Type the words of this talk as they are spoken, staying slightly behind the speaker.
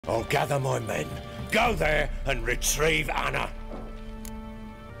I'll gather my men, go there and retrieve Anna.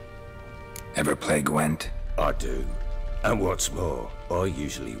 Ever play Gwent? I do. And what's more, I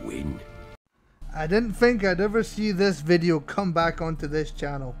usually win. I didn't think I'd ever see this video come back onto this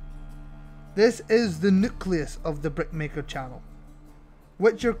channel. This is the nucleus of the Brickmaker channel.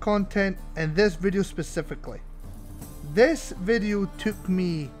 Witcher content, and this video specifically. This video took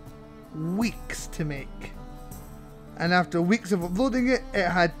me weeks to make. And after weeks of uploading it, it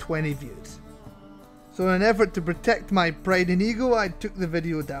had 20 views. So in an effort to protect my pride and ego, I took the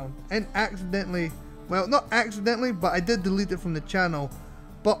video down. And accidentally, well not accidentally, but I did delete it from the channel,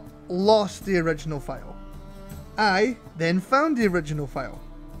 but lost the original file. I then found the original file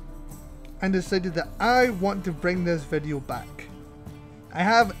and decided that I want to bring this video back. I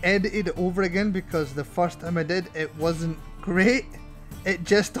have edited it over again because the first time I did it wasn't great. It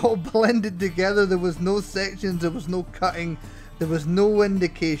just all blended together. There was no sections, there was no cutting, there was no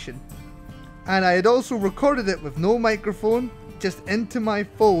indication. And I had also recorded it with no microphone, just into my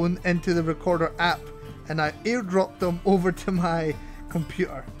phone, into the recorder app, and I airdropped them over to my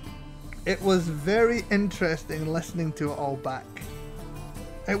computer. It was very interesting listening to it all back.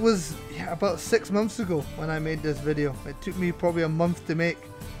 It was about 6 months ago when I made this video. It took me probably a month to make,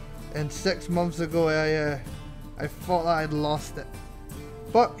 and 6 months ago I thought I'd lost it.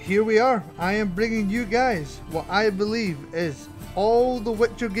 But here we are. I am bringing you guys what I believe is all the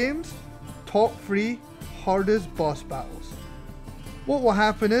Witcher games top 3 hardest boss battles. What will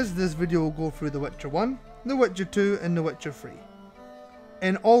happen is this video will go through The Witcher 1, The Witcher 2 and The Witcher 3.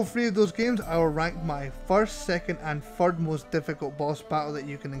 In all 3 of those games I will rank my first, second and third most difficult boss battle that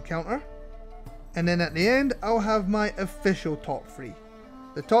you can encounter. And then at the end I'll have my official top 3.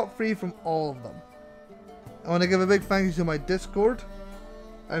 The top 3 from all of them. I want to give a big thank you to my Discord.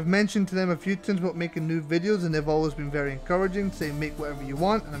 I've mentioned to them a few times about making new videos and they've always been very encouraging, saying make whatever you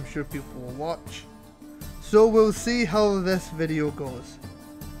want, and I'm sure people will watch. So we'll see how this video goes.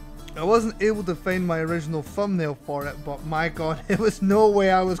 I wasn't able to find my original thumbnail for it, but my god, there was no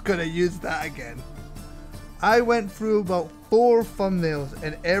way I was going to use that again. I went through about 4 thumbnails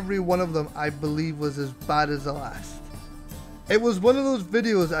and every one of them I believe was as bad as the last. It was one of those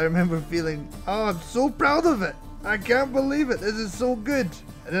videos I remember feeling, oh, I'm so proud of it. I can't believe it, this is so good.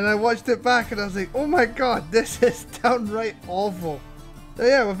 And then I watched it back and I was like, oh my god, this is downright awful. So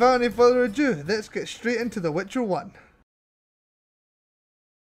yeah, without any further ado, let's get straight into The Witcher 1.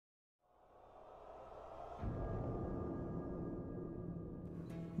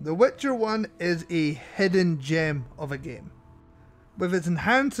 The Witcher 1 is a hidden gem of a game. With its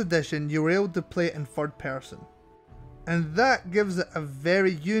enhanced edition, you were able to play it in third person. And that gives it a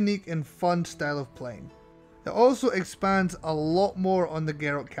very unique and fun style of playing. It also expands a lot more on the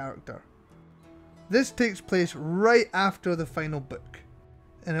Geralt character. This takes place right after the final book,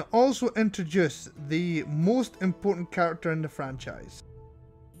 and it also introduced the most important character in the franchise.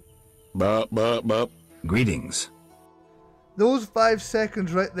 Greetings. Those 5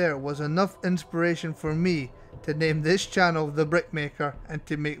 seconds right there was enough inspiration for me to name this channel The Brickmaker and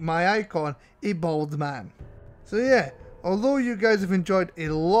to make my icon a bald man. So yeah, although you guys have enjoyed a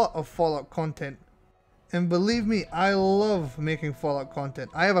lot of Fallout content, and believe me, I love making Fallout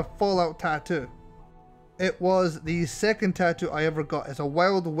content. I have a Fallout tattoo. It was the second tattoo I ever got. It's a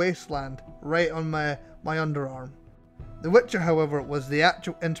wild wasteland right on my underarm. The Witcher, however, was the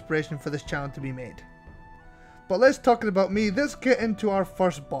actual inspiration for this channel to be made. But let's talk about me. Let's get into our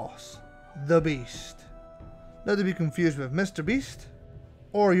first boss, the Beast. Not to be confused with Mr. Beast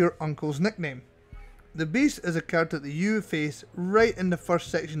or your uncle's nickname. The Beast is a character that you face right in the first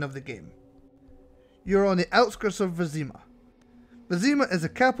section of the game. You're on the outskirts of Vizima. Vizima is the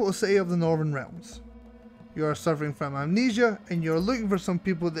capital city of the Northern Realms. You are suffering from amnesia and you're looking for some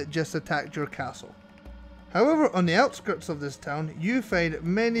people that just attacked your castle. However, on the outskirts of this town, you find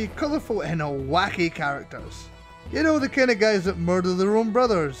many colourful and wacky characters. You know, the kind of guys that murder their own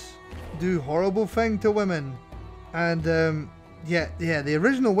brothers, do horrible things to women, and yeah, the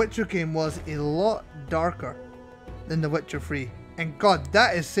original Witcher game was a lot darker than The Witcher 3. And god,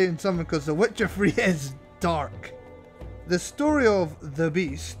 that is saying something because The Witcher 3 is dark. The story of The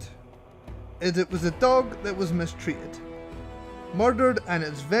Beast is it was a dog that was mistreated, murdered, and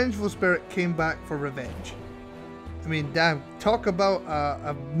its vengeful spirit came back for revenge. I mean, damn, talk about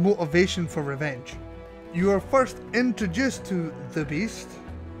a motivation for revenge. You are first introduced to The Beast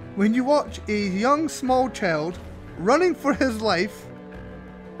when you watch a young small child running for his life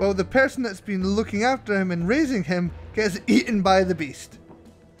while the person that's been looking after him and raising him gets eaten by the Beast.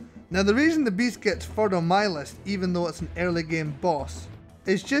 Now the reason the Beast gets third on my list, even though it's an early game boss,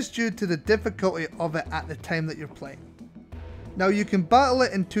 is just due to the difficulty of it at the time that you're playing. Now you can battle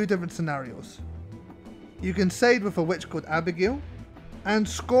it in two different scenarios. You can side with a witch called Abigail and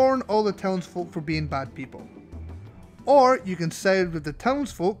scorn all the townsfolk for being bad people. Or you can side with the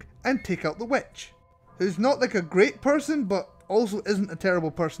townsfolk and take out the witch, who's not like a great person but also isn't a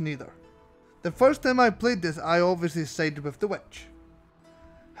terrible person either. The first time I played this, I obviously sided with the witch.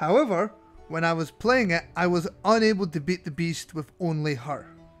 However, when I was playing it, I was unable to beat the beast with only her.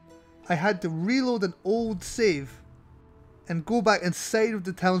 I had to reload an old save and go back and side with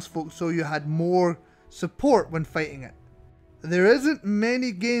the townsfolk so you had more support when fighting it. There isn't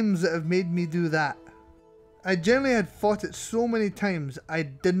many games that have made me do that. I generally had fought it so many times I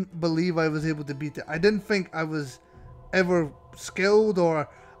didn't believe I was able to beat it. I didn't think I was ever skilled, or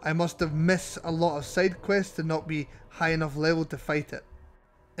I must have missed a lot of side quests to not be high enough level to fight it.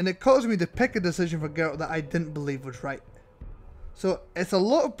 And it caused me to pick a decision for Geralt that I didn't believe was right. So it's a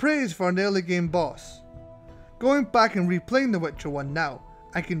lot of praise for an early game boss. Going back and replaying The Witcher 1 now,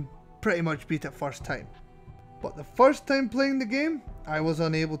 I can pretty much beat it first time. But the first time playing the game, I was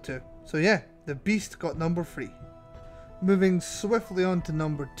unable to. So yeah, the beast got number 3. Moving swiftly on to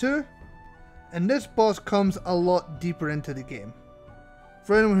number 2, and this boss comes a lot deeper into the game.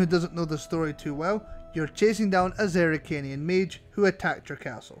 For anyone who doesn't know the story too well, you're chasing down a Zerrikanian mage who attacked your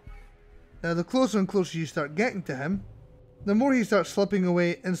castle. Now the closer and closer you start getting to him, the more he starts slipping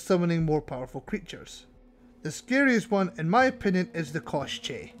away and summoning more powerful creatures. The scariest one, in my opinion, is the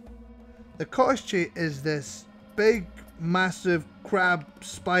Koshchei. The Koshchei is this big, massive crab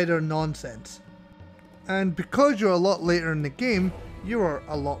spider nonsense. And because you're a lot later in the game, you are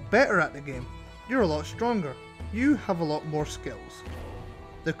a lot better at the game. You're a lot stronger. You have a lot more skills.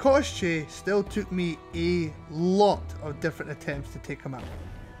 The Koshchei still took me a lot of different attempts to take him out.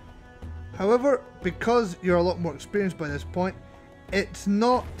 However, because you're a lot more experienced by this point, it's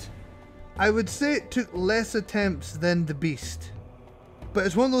not... I would say it took less attempts than the beast. But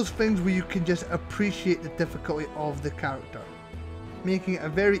it's one of those things where you can just appreciate the difficulty of the character, making it a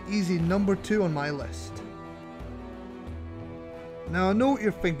very easy number 2 on my list. Now I know what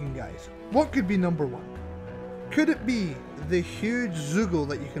you're thinking, guys. What could be number 1? Could it be the huge Zoogle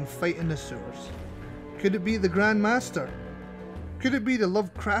that you can fight in the sewers? Could it be the Grand Master? Could it be the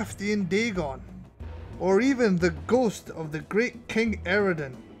Lovecraftian Dagon? Or even the ghost of the great King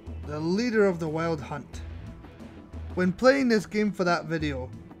Eredin, the leader of the Wild Hunt? When playing this game for that video,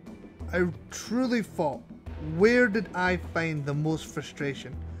 I truly thought, where did I find the most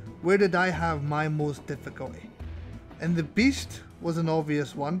frustration? Where did I have my most difficulty? And the beast was an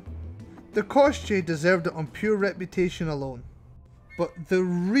obvious one. The Koshchei deserved it on pure reputation alone. But the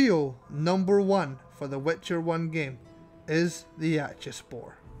real number 1 for the Witcher 1 game is the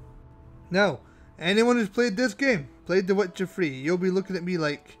Yachispor. Now, anyone who's played this game, played The Witcher 3, you'll be looking at me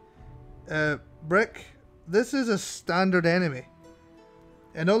like, Brick, this is a standard enemy.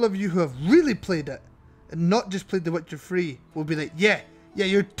 And all of you who have really played it, and not just played The Witcher 3, will be like, yeah,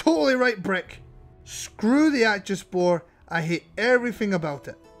 you're totally right, Brick. Screw the Yachispor, I hate everything about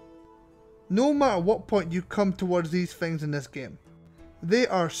it. No matter what point you come towards these things in this game, they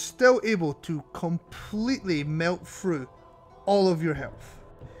are still able to completely melt through all of your health.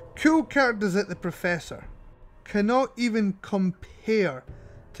 Cool characters like the Professor cannot even compare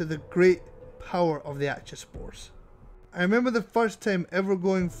to the great power of the Yachispors. I remember the first time ever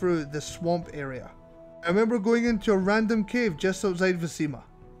going through the swamp area. I remember going into a random cave just outside Vecima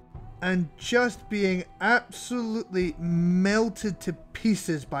and just being absolutely melted to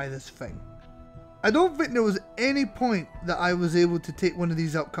pieces by this thing. I don't think there was any point that I was able to take one of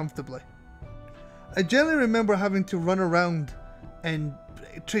these out comfortably. I generally remember having to run around and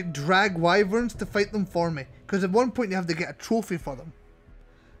drag wyverns to fight them for me, because at one point you have to get a trophy for them.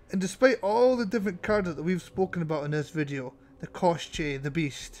 And despite all the different cards that we've spoken about in this video, the Koshchei, the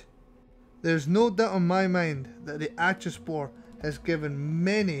beast, there's no doubt in my mind that the Yachispor has given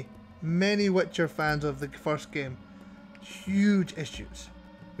many Witcher fans of the first game huge issues.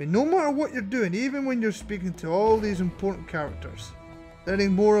 I mean, no matter what you're doing, even when you're speaking to all these important characters,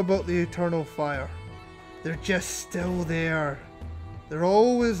 learning more about the Eternal Fire, they're just still there. They're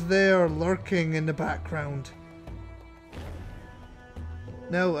always there, lurking in the background.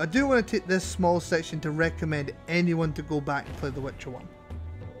 Now, I do want to take this small section to recommend anyone to go back and play The Witcher 1.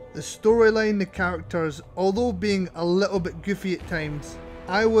 The storyline, the characters, although being a little bit goofy at times,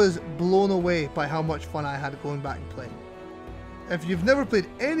 I was blown away by how much fun I had going back and playing. If you've never played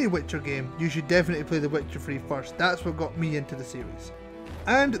any Witcher game, you should definitely play The Witcher 3 first. That's what got me into the series.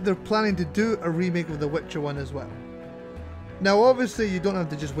 And they're planning to do a remake of The Witcher 1 as well. Now obviously you don't have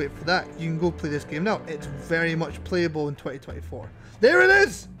to just wait for that, you can go play this game now. It's very much playable in 2024. There it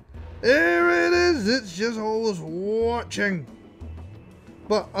is! There it is! It's just always watching.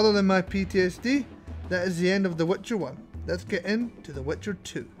 But other than my PTSD, that is the end of The Witcher 1. Let's get into The Witcher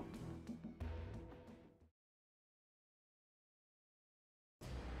 2.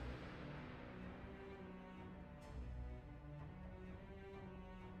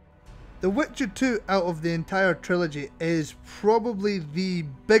 The Witcher 2 out of the entire trilogy is probably the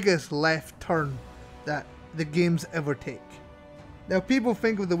biggest left turn that the games ever take. Now people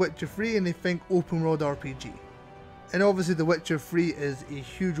think of The Witcher 3 and they think open world RPG. And obviously The Witcher 3 is a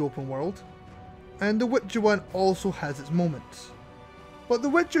huge open world. And The Witcher 1 also has its moments. But The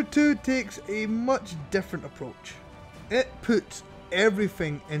Witcher 2 takes a much different approach. It puts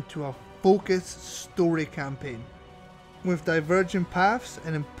everything into a focused story campaign, with diverging paths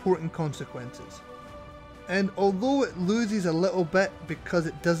and important consequences. And although it loses a little bit because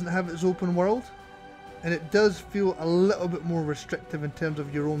it doesn't have its open world, and it does feel a little bit more restrictive in terms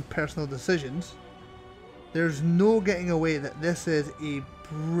of your own personal decisions, there's no getting away that this is a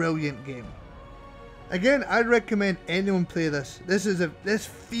brilliant game. Again, I'd recommend anyone play this. This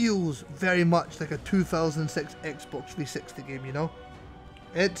feels very much like a 2006 Xbox 360 game, you know?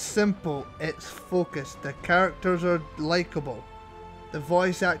 It's simple, it's focused, the characters are likeable, the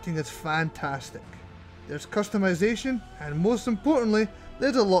voice acting is fantastic, there's customization, and most importantly,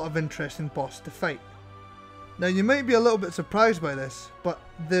 there's a lot of interesting boss to fight. Now you might be a little bit surprised by this, but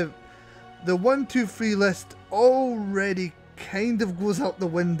the 1, 2, 3 list already kind of goes out the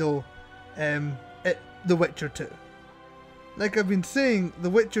window at The Witcher 2. Like I've been saying, The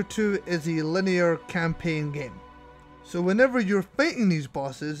Witcher 2 is a linear campaign game. So whenever you're fighting these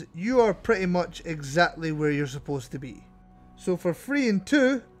bosses, you are pretty much exactly where you're supposed to be. So for 3 and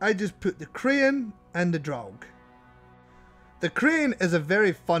 2, I just put the Crane and the Draug. The Crane is a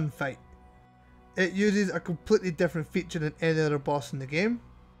very fun fight. It uses a completely different feature than any other boss in the game.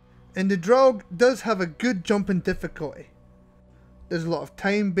 And the Draug does have a good jump in difficulty. There's a lot of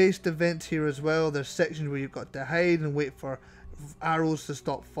time-based events here as well. There's sections where you've got to hide and wait for arrows to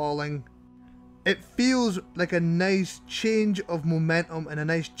stop falling. It feels like a nice change of momentum and a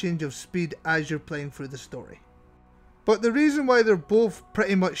nice change of speed as you're playing through the story. But the reason why they're both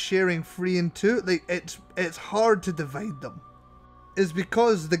pretty much sharing 3 and 2, like it's hard to divide them, is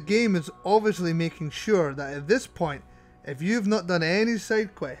because the game is obviously making sure that at this point, if you've not done any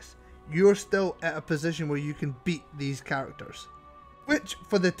side quests, you're still at a position where you can beat these characters. Which,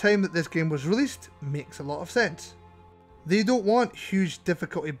 for the time that this game was released, makes a lot of sense. They don't want huge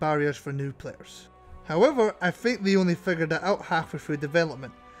difficulty barriers for new players. However, I think they only figured that out halfway through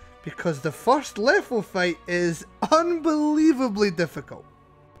development, because the first level fight is unbelievably difficult.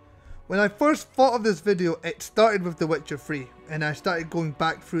 When I first thought of this video, it started with The Witcher 3, and I started going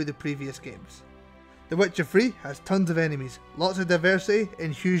back through the previous games. The Witcher 3 has tons of enemies, lots of diversity,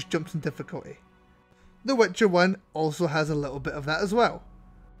 and huge jumps in difficulty. The Witcher 1 also has a little bit of that as well.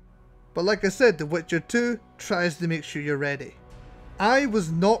 But like I said, The Witcher 2 tries to make sure you're ready. I was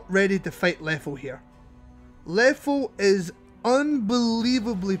not ready to fight Leffel here. Leffel is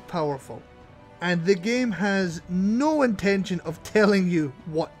unbelievably powerful, and the game has no intention of telling you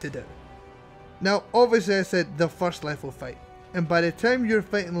what to do. Now obviously I said the first Leffel fight, and by the time you're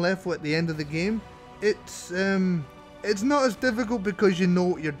fighting Leffel at the end of the game, it's not as difficult because you know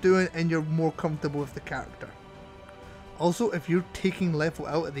what you're doing and you're more comfortable with the character. Also, if you're taking Leffel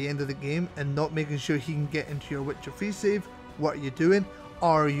out at the end of the game and not making sure he can get into your Witcher 3 save, what are you doing?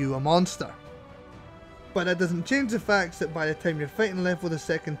 Are you a monster? But that doesn't change the fact that by the time you're fighting Leffel the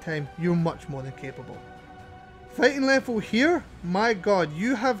second time, you're much more than capable. Fighting Leffel here, my god,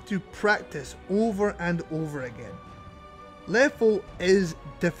 you have to practice over and over again. Leffel is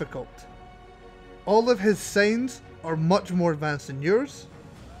difficult. All of his signs are much more advanced than yours,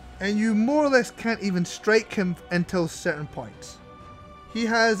 and you more or less can't even strike him until certain points. He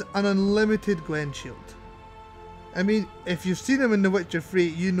has an unlimited Gwen shield. I mean, if you've seen him in The Witcher 3,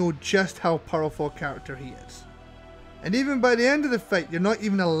 you know just how powerful a character he is. And even by the end of the fight, you're not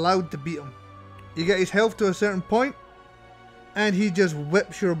even allowed to beat him. You get his health to a certain point, and he just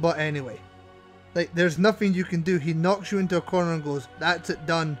whips your butt anyway. Like, there's nothing you can do. He knocks you into a corner and goes, "That's it,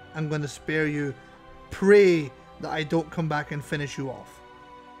 done. I'm going to spare you. Pray that I don't come back and finish you off."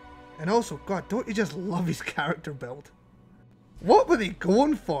 And also, god, don't you just love his character build? What were they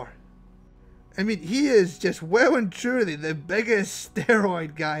going for? I mean, he is just well and truly the biggest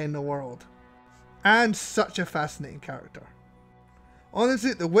steroid guy in the world. And such a fascinating character.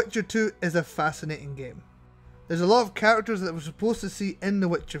 Honestly, The Witcher 2 is a fascinating game. There's a lot of characters that we're supposed to see in The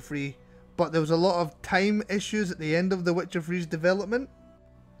Witcher 3, but there was a lot of time issues at the end of The Witcher 3's development.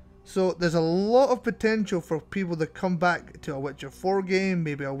 So there's a lot of potential for people to come back to a Witcher 4 game,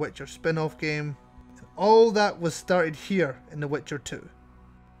 maybe a Witcher spin-off game. And all that was started here in The Witcher 2.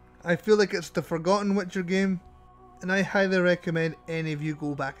 I feel like it's the forgotten Witcher game, and I highly recommend any of you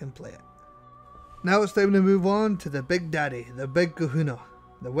go back and play it. Now it's time to move on to the big daddy, the big kahuna,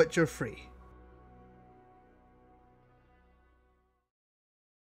 The Witcher 3.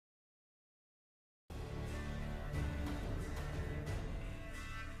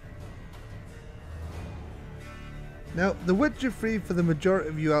 Now, The Witcher 3 for the majority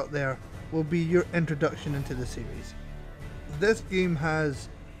of you out there will be your introduction into the series. This game has,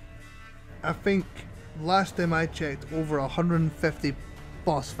 I think, last time I checked, over 150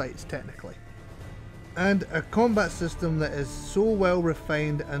 boss fights technically. And a combat system that is so well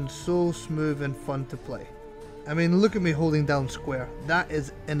refined and so smooth and fun to play. I mean, look at me holding down square, that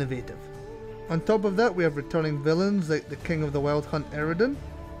is innovative. On top of that, we have returning villains like the King of the Wild Hunt Eridan,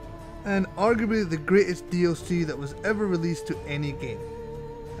 and arguably the greatest DLC that was ever released to any game.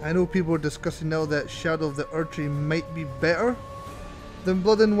 I know people are discussing now that Shadow of the Erdtree might be better than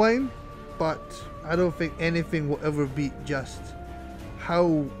Blood and Wine, but I don't think anything will ever beat just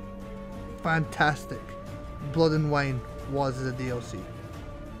how fantastic Blood and Wine was as a DLC.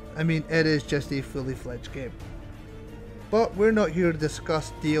 I mean, it is just a fully fledged game. But we're not here to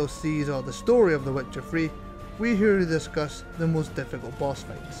discuss DLCs or the story of The Witcher 3, we're here to discuss the most difficult boss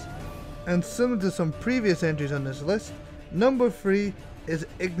fights. And similar to some previous entries on this list, number 3 is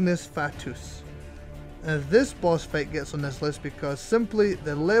Ignis Fatuus. And this boss fight gets on this list because simply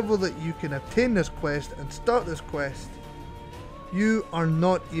the level that you can obtain this quest and start this quest, you are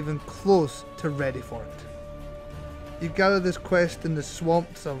not even close to ready for it. You gather this quest in the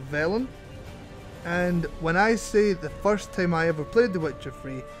swamps of Velen, and when I say the first time I ever played The Witcher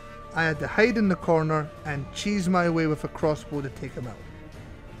 3, I had to hide in the corner and cheese my way with a crossbow to take him out.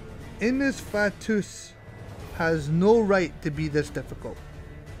 Ignis Fatuus has no right to be this difficult.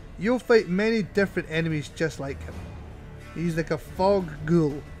 You'll fight many different enemies just like him. He's like a fog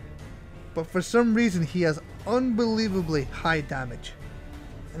ghoul, but for some reason he has unbelievably high damage.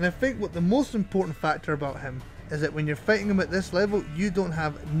 And I think what the most important factor about him is that when you're fighting him at this level, you don't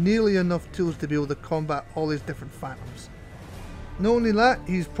have nearly enough tools to be able to combat all these different phantoms. Not only that,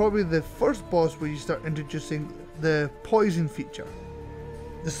 he's probably the first boss where you start introducing the poison feature.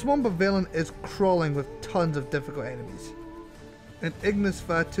 The swamp of Velen is crawling with tons of difficult enemies, and Ignis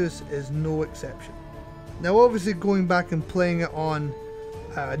Fatuus is no exception. Now obviously going back and playing it on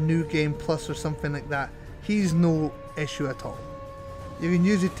a New Game Plus or something like that, he's no issue at all. You can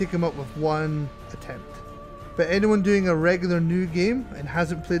usually take him up with one attempt. But anyone doing a regular new game and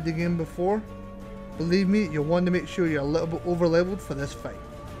hasn't played the game before, believe me, you'll want to make sure you're a little bit over leveled for this fight.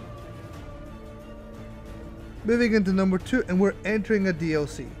 Moving into number 2, and we're entering a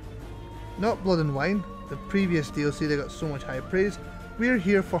DLC. Not Blood and Wine, the previous DLC that got so much high praise. We're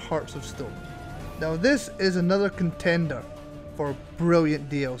here for Hearts of Stone. Now this is another contender for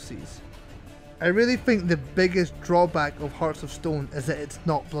brilliant DLCs. I really think the biggest drawback of Hearts of Stone is that it's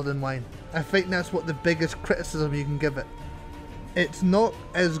not Blood and Wine. I think that's what the biggest criticism you can give it. It's not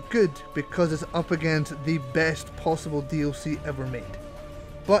as good because it's up against the best possible DLC ever made.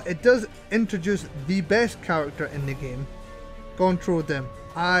 But it does introduce the best character in the game, Gontrode.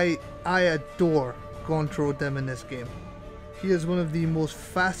 I adore Gontrode in this game. He is one of the most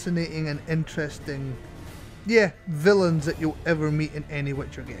fascinating and interesting, villains that you'll ever meet in any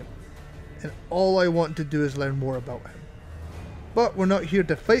Witcher game. And all I want to do is learn more about him. But we're not here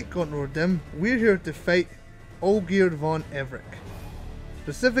to fight Gontrode, we're here to fight Olgierd von Everic.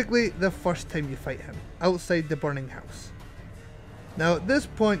 Specifically, the first time you fight him, outside the burning house. Now at this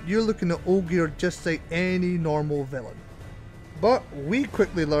point, you're looking at Olgierd just like any normal villain. But we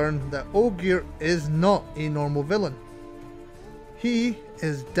quickly learn that Olgierd is not a normal villain. He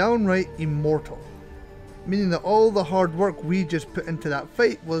is downright immortal. Meaning that all the hard work we just put into that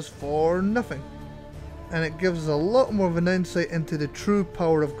fight was for nothing. And it gives us a lot more of an insight into the true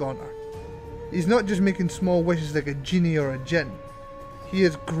power of Gontar. He's not just making small wishes like a genie or a djinn. He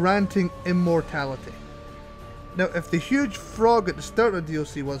is granting immortality. Now if the huge frog at the start of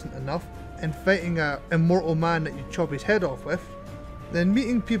DLC wasn't enough, and fighting an immortal man that you chop his head off with, then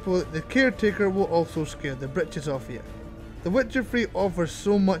meeting people like the Caretaker will also scare the britches off you. The Witcher 3 offers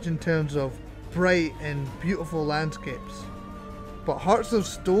so much in terms of bright and beautiful landscapes, but Hearts of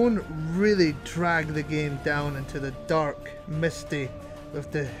Stone really drag the game down into the dark, misty,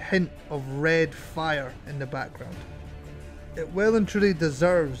 with the hint of red fire in the background. It well and truly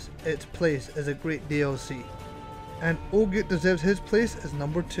deserves its place as a great DLC, and Olgierd deserves his place as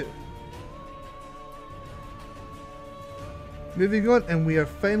number 2. Moving on, and we are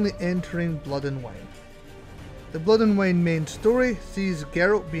finally entering Blood and Wine. The Blood and Wine main story sees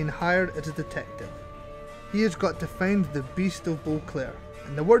Geralt being hired as a detective. He has got to find the Beast of Beauclair,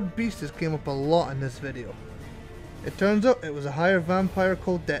 and the word beast has came up a lot in this video. It turns out it was a higher vampire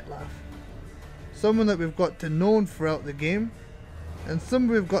called Detlef. Someone that we've got to know throughout the game, and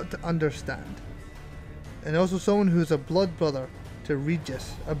someone we've got to understand. And also someone who is a blood brother to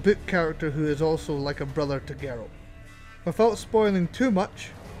Regis, a book character who is also like a brother to Geralt. Without spoiling too much,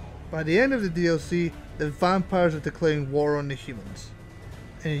 by the end of the DLC, the vampires are declaring war on the humans.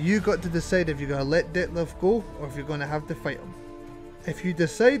 And you got to decide if you're going to let Detlef go or if you're going to have to fight him. If you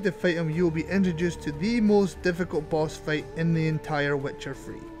decide to fight him, you will be introduced to the most difficult boss fight in the entire Witcher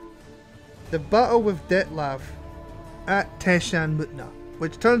 3. The battle with Detlef at Teshan Mutna,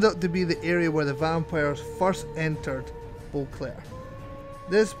 which turns out to be the area where the vampires first entered Beauclair.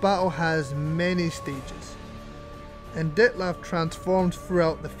 This battle has many stages, and Detlef transforms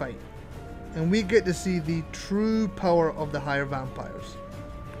throughout the fight, and we get to see the true power of the higher vampires.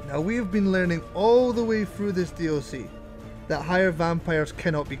 Now we have been learning all the way through this DLC that higher vampires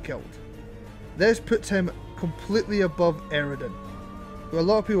cannot be killed. This puts him completely above Eridan, who a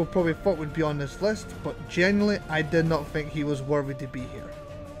lot of people probably thought would be on this list, but genuinely I did not think he was worthy to be here.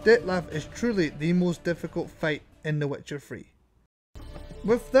 Detlef is truly the most difficult fight in The Witcher 3.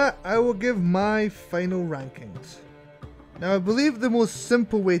 With that, I will give my final rankings. Now I believe the most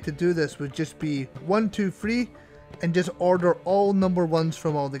simple way to do this would just be 1, 2, 3 and just order all number 1s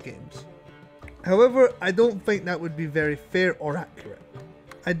from all the games. However, I don't think that would be very fair or accurate.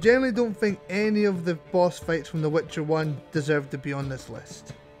 I generally don't think any of the boss fights from The Witcher 1 deserve to be on this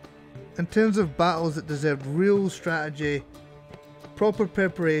list. In terms of battles that deserved real strategy, proper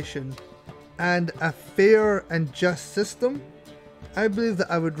preparation, and a fair and just system, I believe that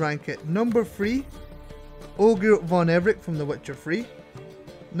I would rank it number 3, Ogre von Everick from The Witcher 3.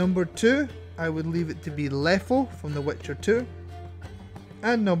 Number 2, I would leave it to be Leffel from The Witcher 2.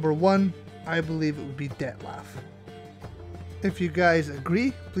 And number 1, I believe it would be Detlef. If you guys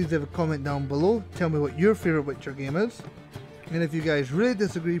agree, please leave a comment down below, tell me what your favourite Witcher game is. And if you guys really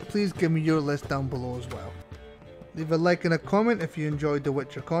disagree, please give me your list down below as well. Leave a like and a comment if you enjoyed the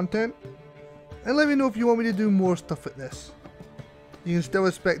Witcher content, and let me know if you want me to do more stuff like this. You can still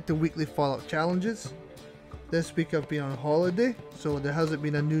expect the weekly Fallout challenges. This week I've been on holiday, so there hasn't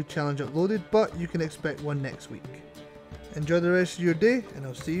been a new challenge uploaded, but you can expect one next week. Enjoy the rest of your day, and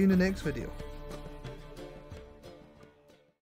I'll see you in the next video.